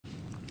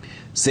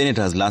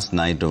Senators last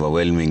night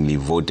overwhelmingly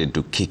voted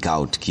to kick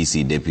out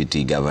Kisii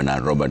Deputy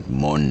Governor Robert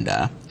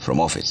Monda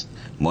from office.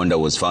 Monda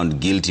was found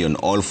guilty on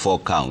all 4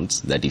 counts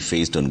that he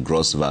faced on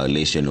gross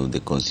violation of the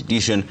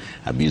Constitution,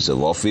 abuse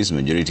of office.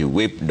 Majority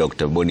Whip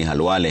Dr. Boni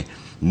Halwale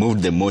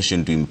moved the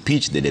motion to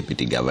impeach the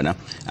deputy governor,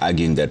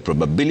 arguing that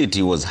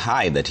probability was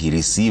high that he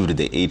received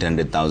the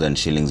 800,000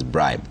 shillings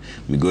bribe.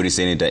 Migori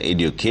Senator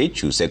Eddie Okech,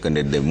 who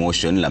seconded the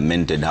motion,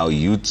 lamented how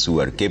youths who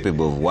are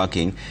capable of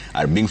working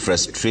are being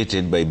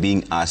frustrated by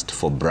being asked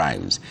for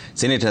bribes.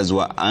 Senators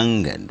were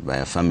angered by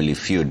a family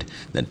feud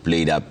that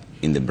played up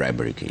in the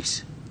bribery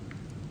case.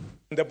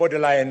 The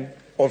borderline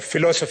of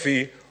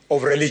philosophy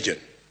of religion.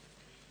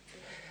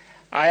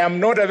 I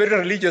am not a very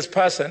religious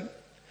person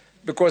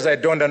because I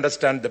don't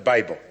understand the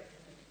Bible,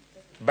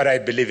 but I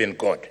believe in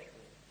God.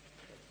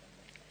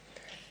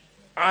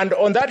 And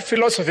on that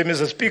philosophy,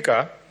 Mr.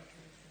 Speaker,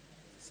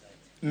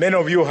 many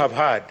of you have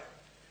heard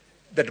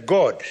that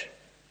God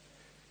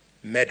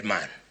made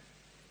man,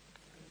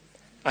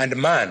 and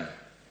man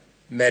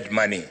made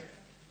money,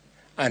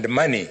 and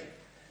money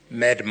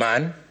made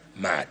man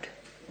mad.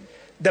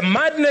 The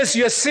madness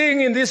you're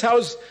seeing in this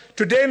house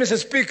today, Mr.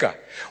 Speaker,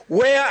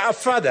 where a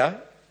father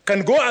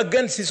can go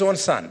against his own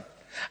son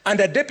and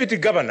a deputy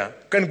governor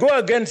can go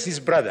against his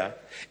brother,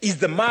 is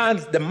the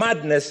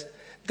madness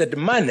that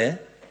money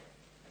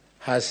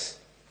has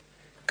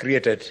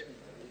created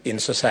in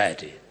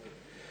society.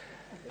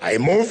 I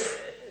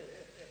move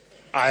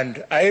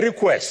and I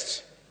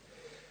request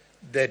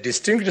the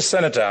distinguished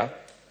senator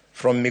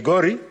from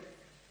Migori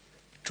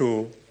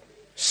to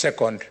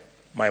second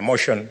my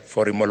motion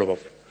for removal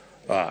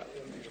of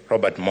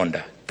Robert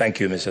Monda. Thank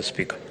you, Mr.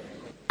 Speaker.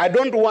 I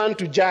don't want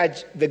to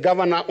judge the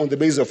governor on the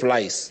basis of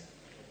lies,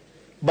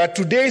 but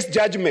today's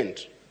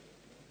judgment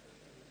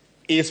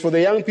is for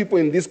the young people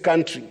in this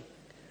country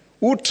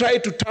who try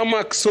to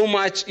tarmac so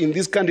much in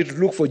this country to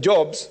look for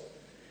jobs,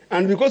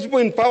 and because people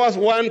in power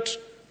want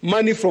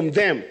money from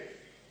them,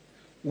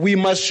 we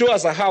must show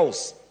as a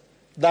house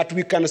that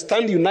we can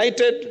stand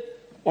united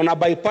on a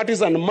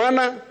bipartisan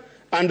manner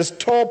and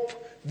stop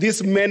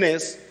this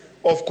menace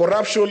of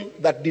corruption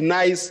that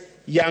denies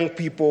young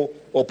people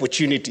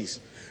opportunities.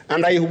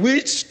 And I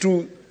wish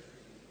to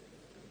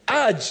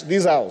urge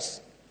this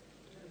House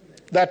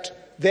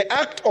that the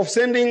act of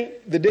sending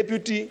the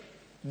Deputy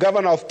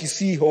Governor of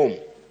Kisii home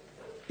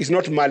is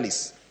not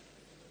malice.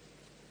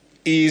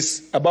 It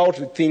is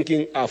about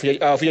thinking of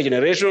our future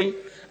generation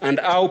and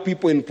how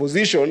people in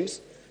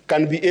positions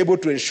can be able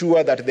to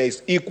ensure that there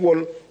is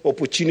equal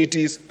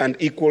opportunities and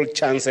equal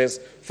chances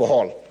for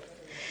all.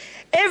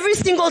 Every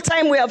single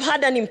time we have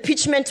had an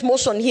impeachment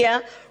motion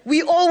here,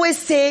 we always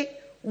say,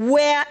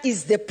 where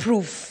is the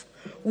proof?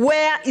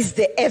 Where is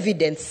the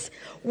evidence?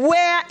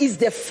 Where is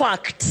the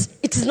fact?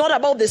 It is not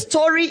about the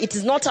story, it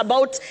is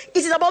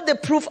about the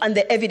proof and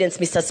the evidence,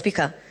 Mr.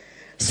 Speaker.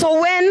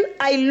 So when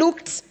I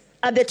looked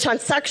at the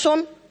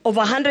transaction of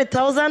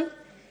 100,000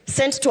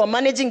 sent to a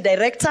managing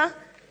director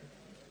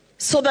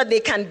so that they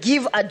can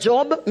give a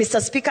job,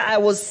 Mr. Speaker, I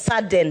was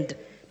saddened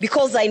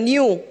because I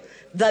knew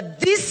that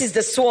this is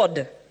the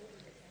sword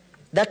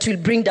that will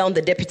bring down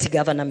the deputy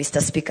governor,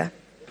 Mr. Speaker.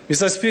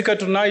 Mr. Speaker,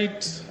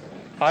 tonight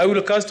I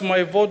will cast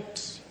my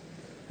vote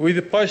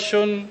with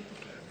passion,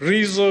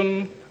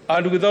 reason,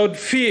 and without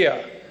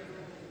fear,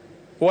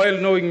 while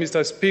knowing,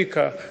 Mr.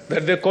 Speaker,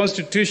 that the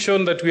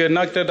Constitution that we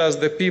enacted as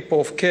the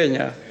people of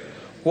Kenya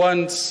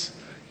wants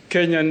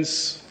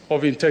Kenyans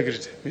of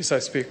integrity,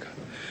 Mr. Speaker.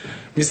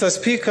 Mr.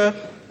 Speaker,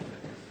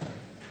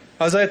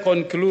 as I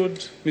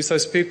conclude, Mr.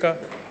 Speaker,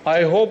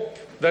 I hope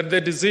that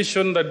the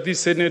decision that this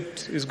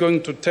Senate is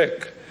going to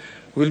take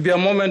will be a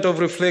moment of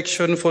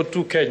reflection for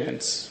 2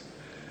 Kenyans.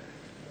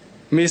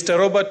 Mr.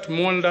 Robert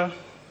Monda,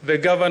 the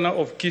governor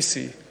of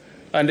Kisii,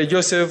 and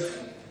Joseph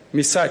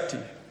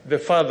Misati, the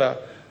father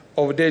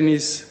of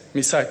Dennis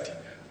Misati.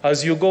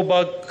 As you go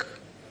back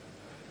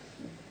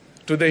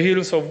to the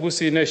hills of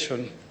Gusii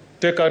Nation,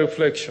 take a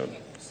reflection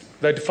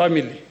that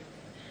family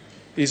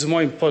is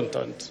more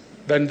important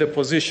than the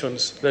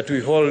positions that we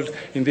hold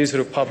in this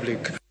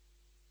republic.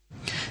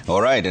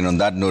 All right, and on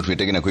that note, we're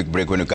taking a quick break. When you